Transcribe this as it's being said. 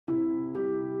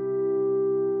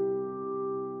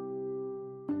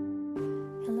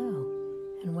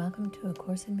welcome to A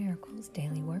Course in Miracles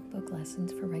Daily Workbook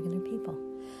Lessons for Regular People.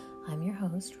 I'm your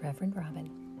host, Reverend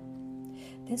Robin.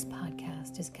 This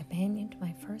podcast is a companion to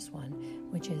my first one,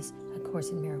 which is A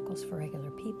Course in Miracles for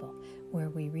Regular People, where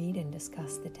we read and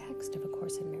discuss the text of A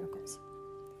Course in Miracles.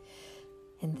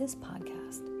 In this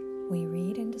podcast, we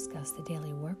read and discuss the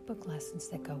daily workbook lessons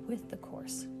that go with the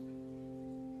Course.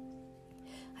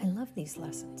 I love these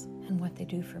lessons and what they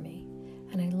do for me,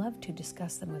 and I love to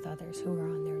discuss them with others who are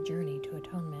on their journey to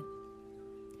atonement.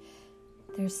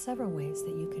 There's several ways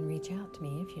that you can reach out to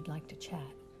me if you'd like to chat.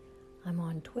 I'm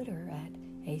on Twitter at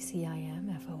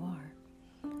ACIMFOR.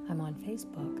 I'm on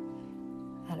Facebook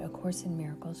at A Course in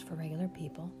Miracles for Regular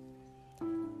People.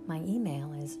 My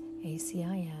email is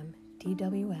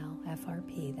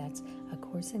ACIMDWLFRP. That's A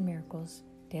Course in Miracles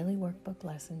Daily Workbook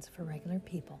Lessons for Regular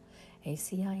People.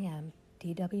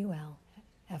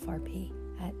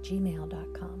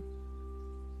 ACIMDWLFRP@gmail.com.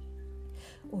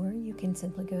 Or you can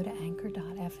simply go to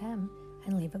anchor.fm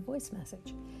and leave a voice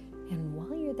message. And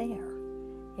while you're there,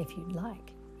 if you'd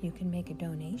like, you can make a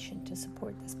donation to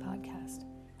support this podcast,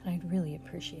 and I'd really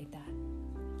appreciate that.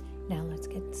 Now let's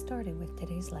get started with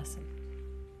today's lesson.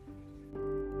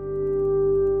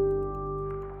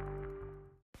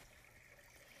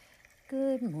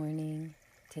 Good morning.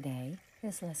 Today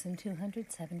is lesson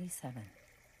 277.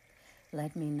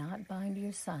 Let me not bind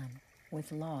your son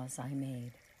with laws I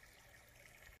made.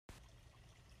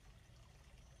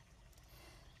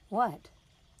 What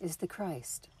is the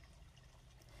Christ?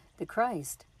 The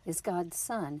Christ is God's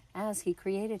Son as He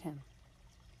created Him.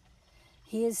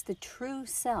 He is the true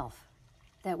self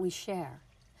that we share,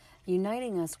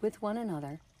 uniting us with one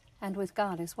another and with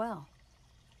God as well.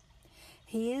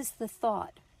 He is the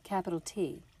thought, capital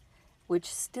T, which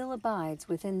still abides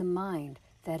within the mind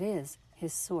that is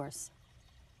His source.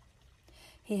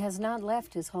 He has not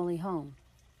left His holy home,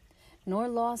 nor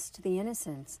lost the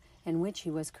innocence in which He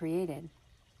was created.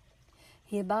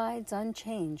 He abides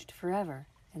unchanged forever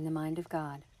in the mind of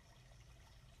God.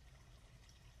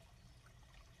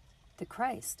 The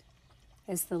Christ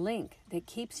is the link that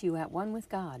keeps you at one with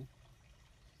God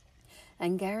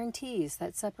and guarantees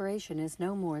that separation is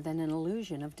no more than an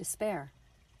illusion of despair.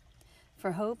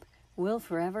 For hope will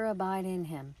forever abide in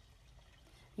Him.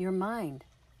 Your mind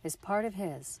is part of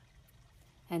His,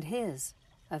 and His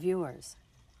of yours.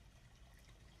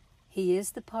 He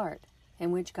is the part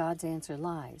in which God's answer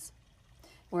lies,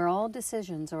 where all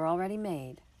decisions are already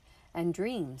made and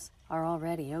dreams are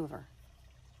already over.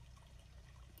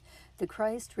 The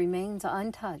Christ remains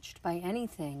untouched by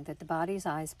anything that the body's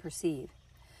eyes perceive,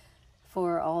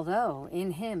 for although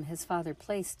in Him His Father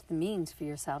placed the means for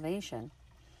your salvation,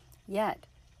 yet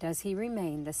does He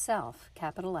remain the self,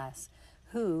 capital S,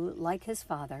 who, like His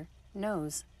Father,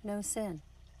 knows no sin.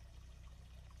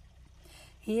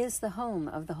 He is the home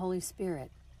of the Holy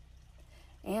Spirit,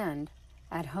 and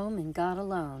at home in God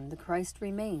alone, the Christ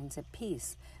remains at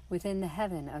peace within the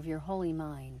heaven of your holy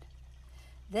mind.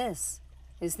 This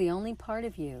is the only part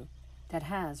of you that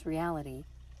has reality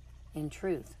in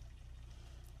truth.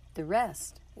 The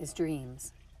rest is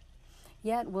dreams.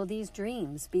 Yet will these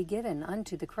dreams be given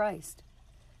unto the Christ,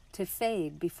 to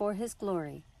fade before His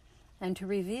glory, and to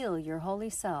reveal your holy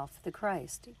self, the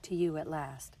Christ, to you at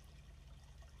last.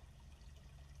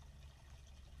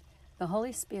 The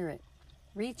Holy Spirit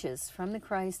reaches from the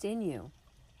Christ in you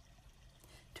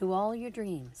to all your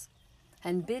dreams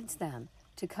and bids them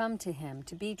to come to Him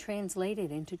to be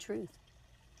translated into truth.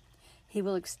 He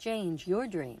will exchange your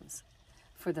dreams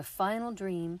for the final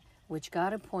dream which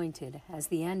God appointed as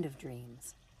the end of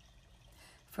dreams.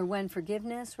 For when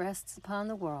forgiveness rests upon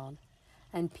the world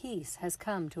and peace has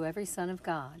come to every son of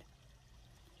God,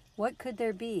 what could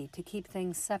there be to keep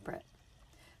things separate?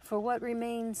 For what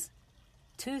remains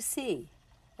to see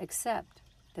except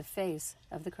the face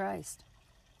of the Christ?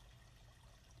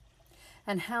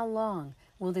 And how long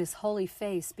will this holy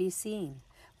face be seen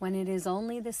when it is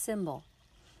only the symbol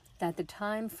that the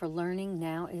time for learning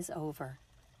now is over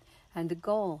and the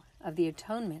goal of the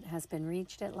atonement has been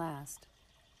reached at last?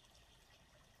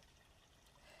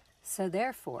 So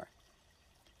therefore,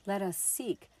 let us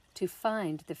seek to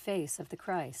find the face of the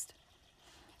Christ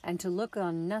and to look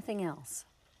on nothing else.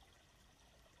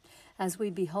 As we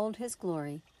behold His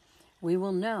glory, we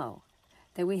will know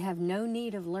that we have no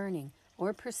need of learning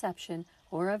or perception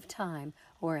or of time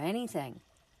or anything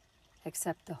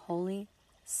except the holy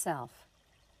self,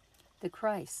 the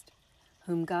Christ,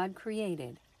 whom God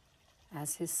created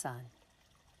as His Son.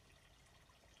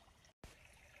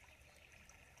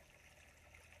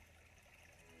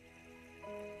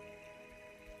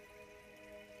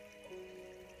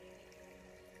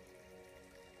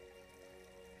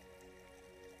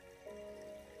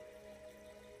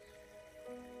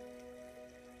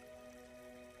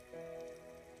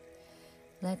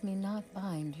 Let me not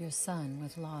bind your Son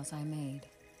with laws I made.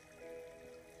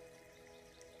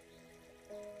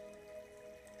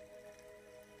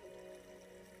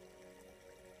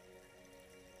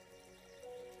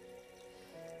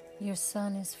 Your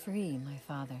Son is free, my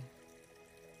Father.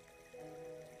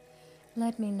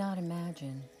 Let me not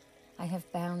imagine I have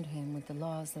bound him with the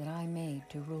laws that I made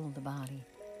to rule the body.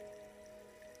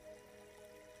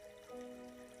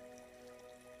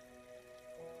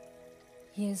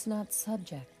 He is not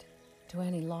subject to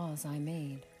any laws I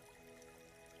made,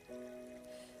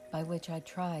 by which I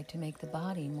tried to make the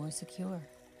body more secure.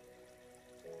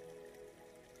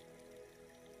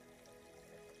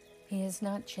 He is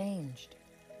not changed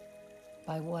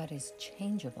by what is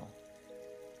changeable.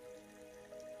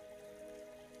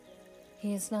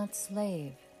 He is not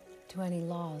slave to any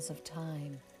laws of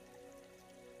time.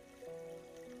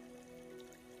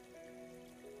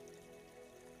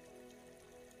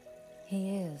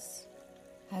 He is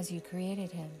as you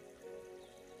created him,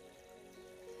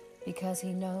 because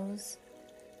he knows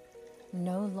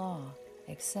no law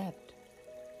except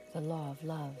the law of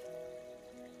love.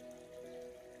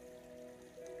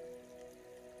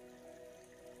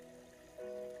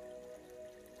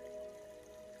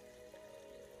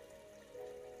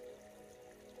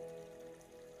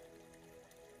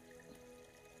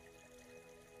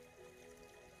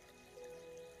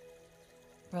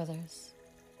 Brothers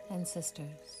and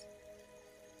sisters,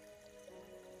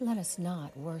 let us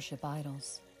not worship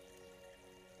idols,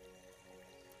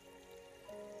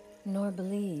 nor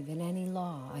believe in any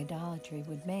law idolatry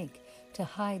would make to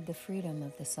hide the freedom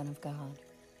of the Son of God.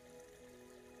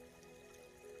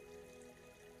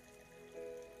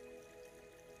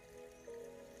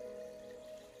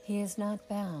 He is not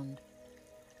bound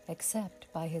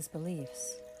except by his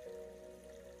beliefs.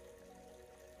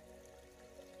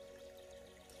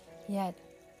 Yet,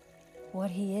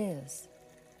 what he is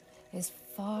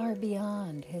far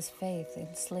beyond his faith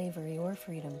in slavery or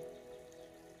freedom.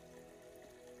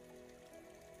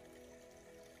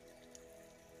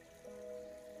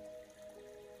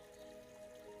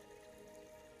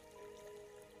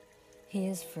 He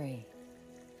is free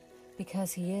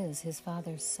because he is his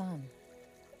Father's Son.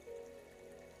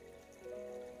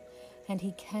 And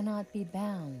he cannot be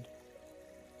bound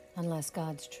unless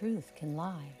God's truth can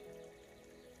lie.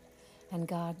 And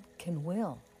God can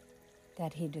will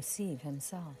that he deceive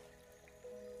himself.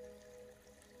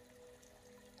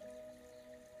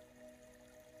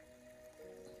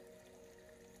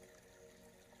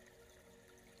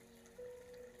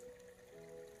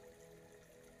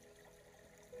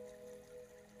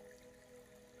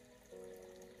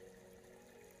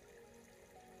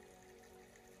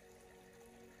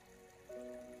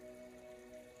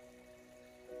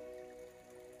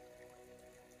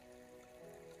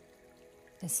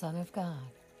 The Son of God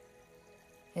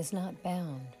is not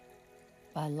bound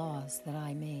by laws that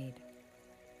I made.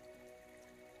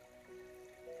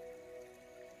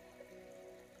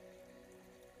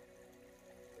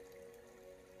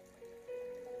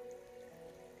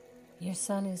 Your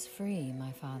Son is free,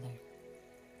 my Father.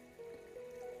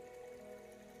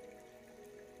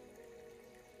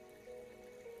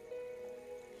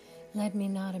 Let me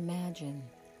not imagine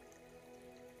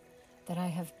that I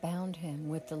have bound him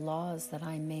with the laws that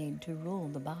I made to rule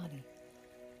the body.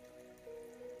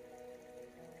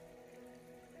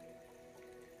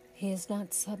 He is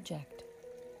not subject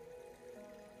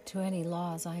to any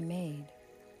laws I made,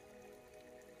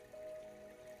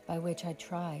 by which I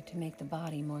try to make the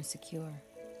body more secure.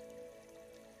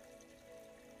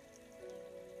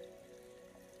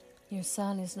 Your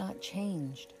Son is not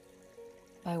changed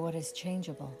by what is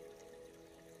changeable.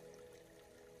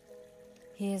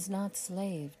 He is not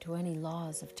slave to any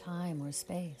laws of time or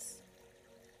space.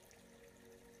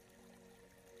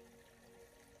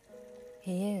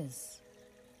 He is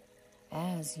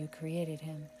as you created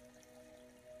him,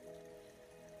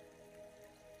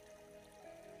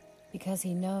 because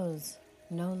he knows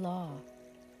no law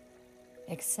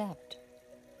except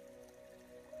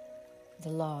the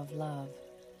law of love.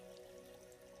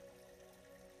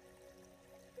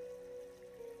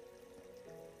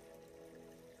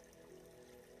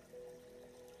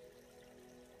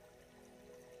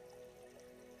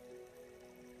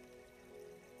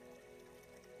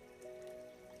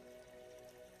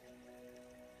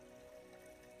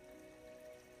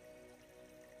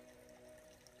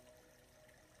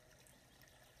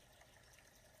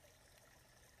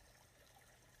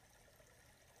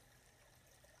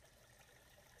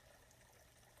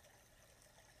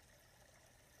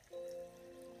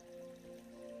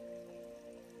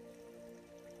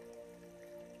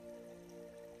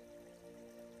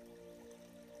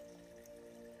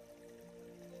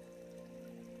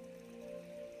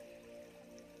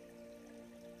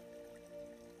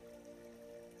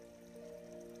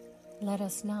 Let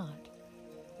us not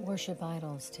worship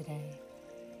idols today,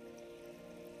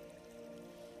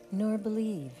 nor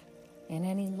believe in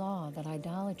any law that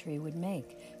idolatry would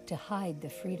make to hide the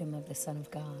freedom of the Son of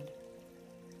God.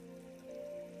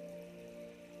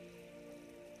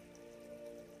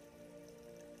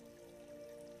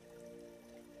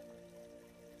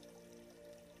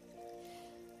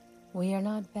 We are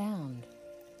not bound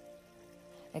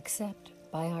except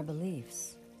by our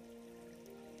beliefs.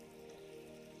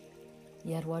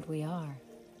 Yet what we are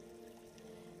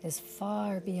is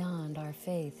far beyond our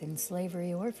faith in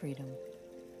slavery or freedom.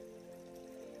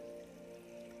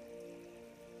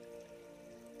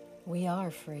 We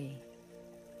are free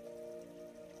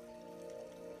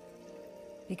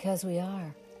because we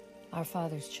are our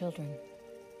Father's children.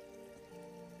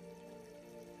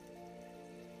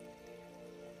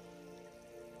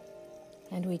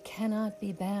 And we cannot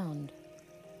be bound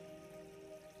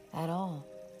at all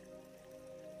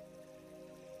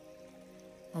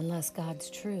unless God's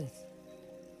truth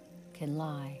can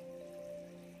lie,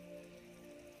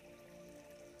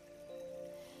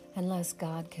 unless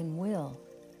God can will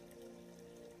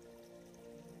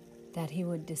that He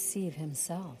would deceive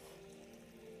Himself.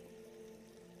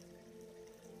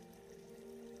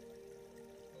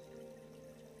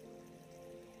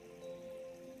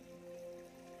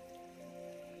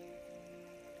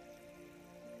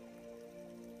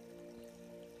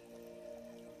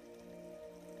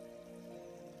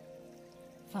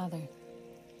 Father,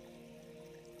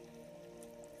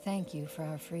 thank you for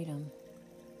our freedom.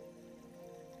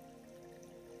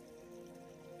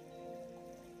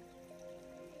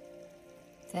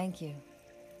 Thank you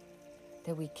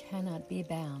that we cannot be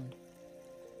bound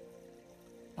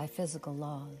by physical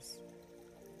laws.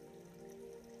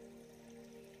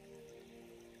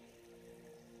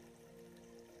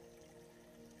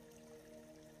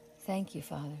 Thank you,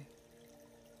 Father,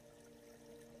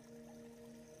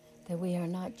 that we are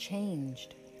not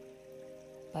changed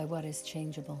by what is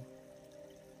changeable.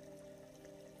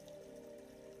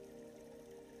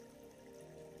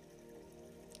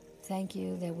 Thank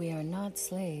you that we are not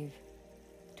slave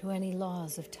to any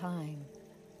laws of time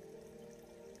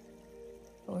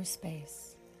or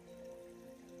space.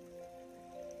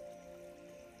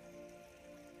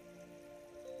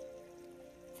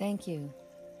 Thank you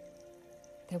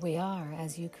that we are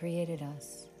as you created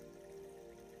us,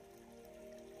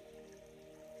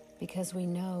 because we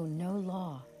know no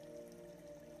law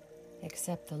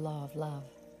except the law of love.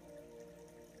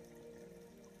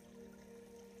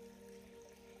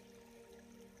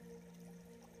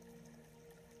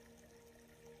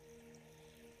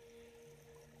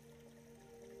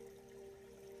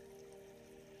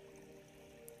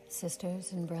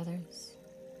 Sisters and brothers,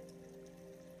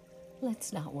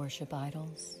 let's not worship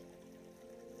idols,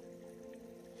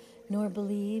 nor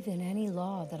believe in any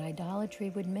law that idolatry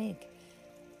would make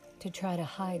to try to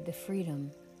hide the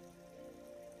freedom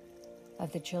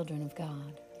of the children of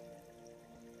God.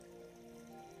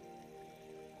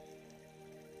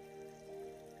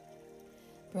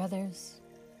 Brothers,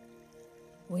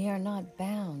 we are not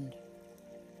bound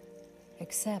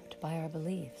except by our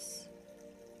beliefs.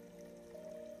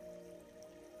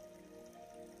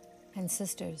 And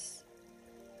sisters,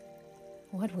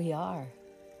 what we are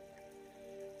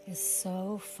is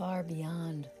so far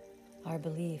beyond our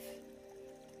belief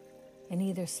in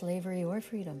either slavery or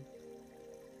freedom.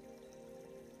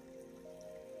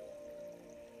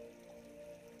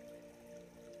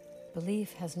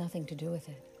 Belief has nothing to do with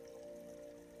it.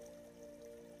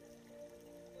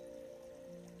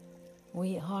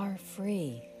 We are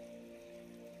free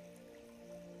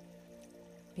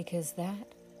because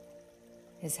that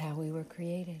is how we were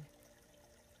created.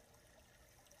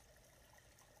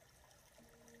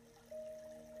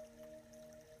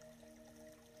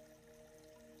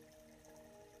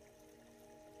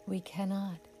 We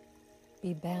cannot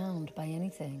be bound by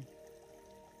anything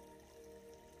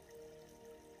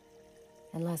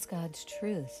unless God's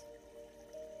truth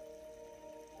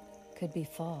could be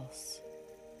false.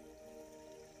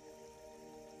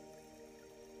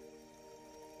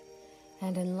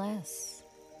 And unless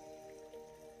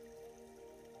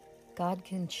God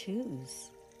can choose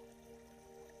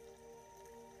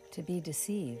to be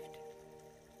deceived.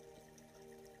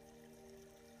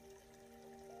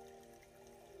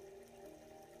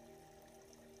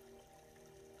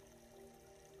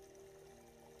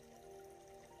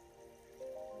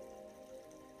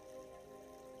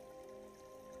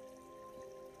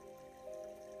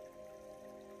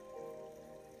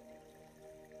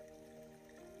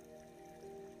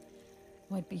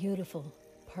 What beautiful,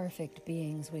 perfect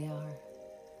beings we are.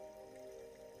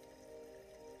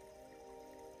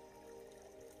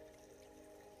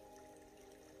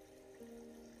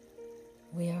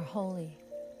 We are holy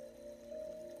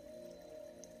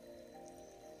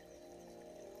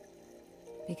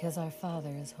because our Father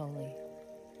is holy.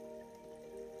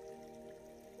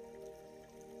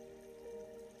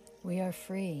 We are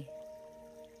free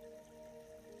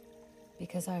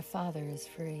because our Father is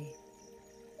free.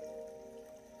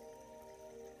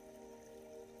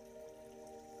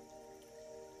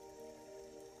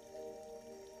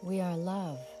 We are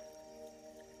love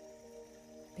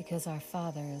because our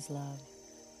Father is love.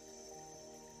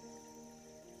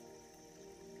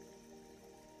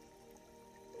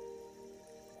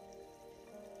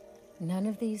 None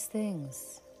of these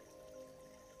things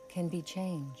can be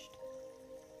changed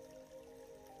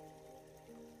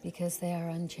because they are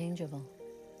unchangeable.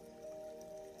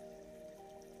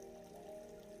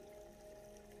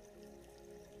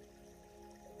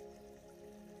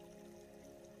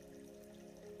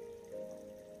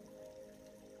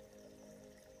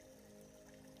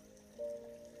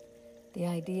 The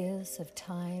ideas of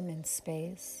time and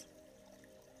space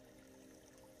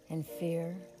and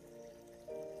fear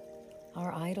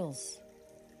are idols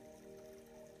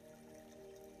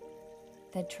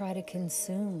that try to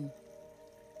consume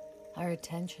our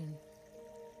attention.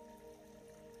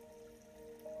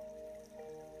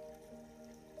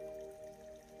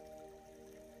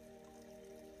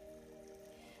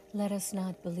 Let us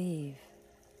not believe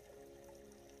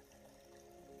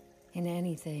in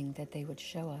anything that they would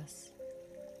show us.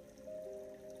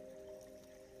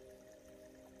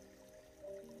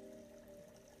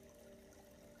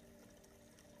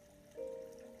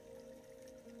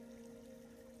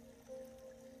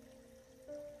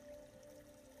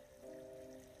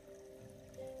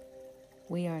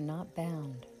 We are not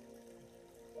bound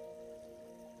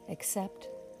except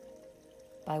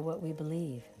by what we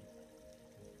believe.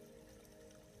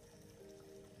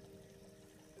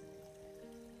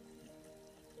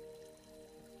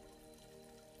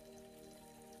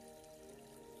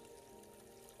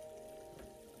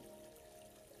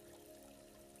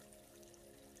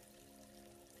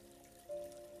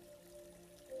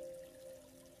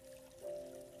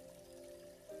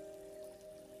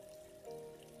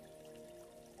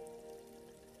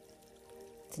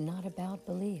 It's not about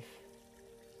belief.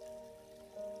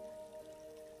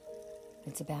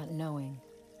 It's about knowing.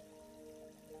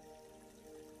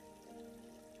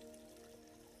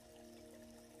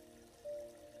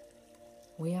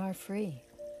 We are free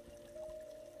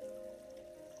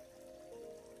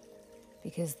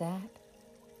because that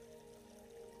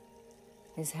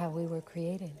is how we were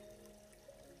created.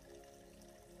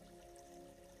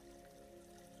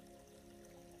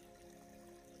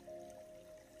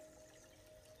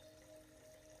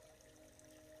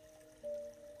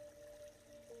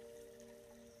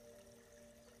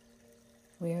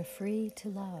 We are free to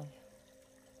love.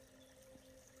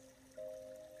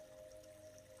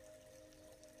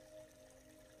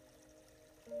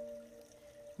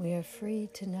 We are free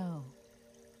to know.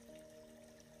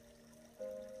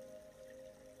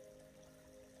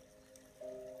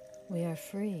 We are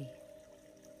free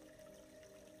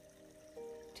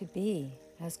to be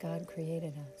as God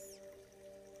created us.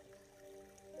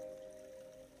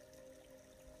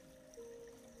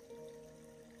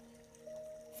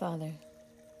 Father,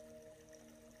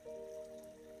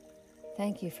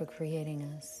 thank you for creating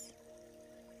us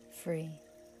free.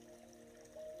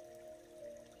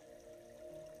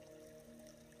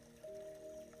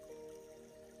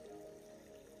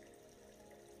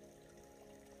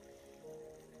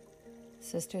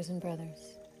 Sisters and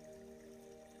brothers,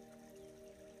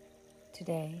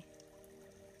 today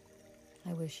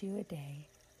I wish you a day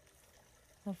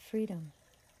of freedom.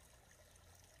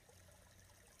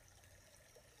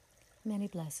 Many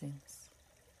blessings.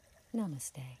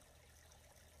 Namaste.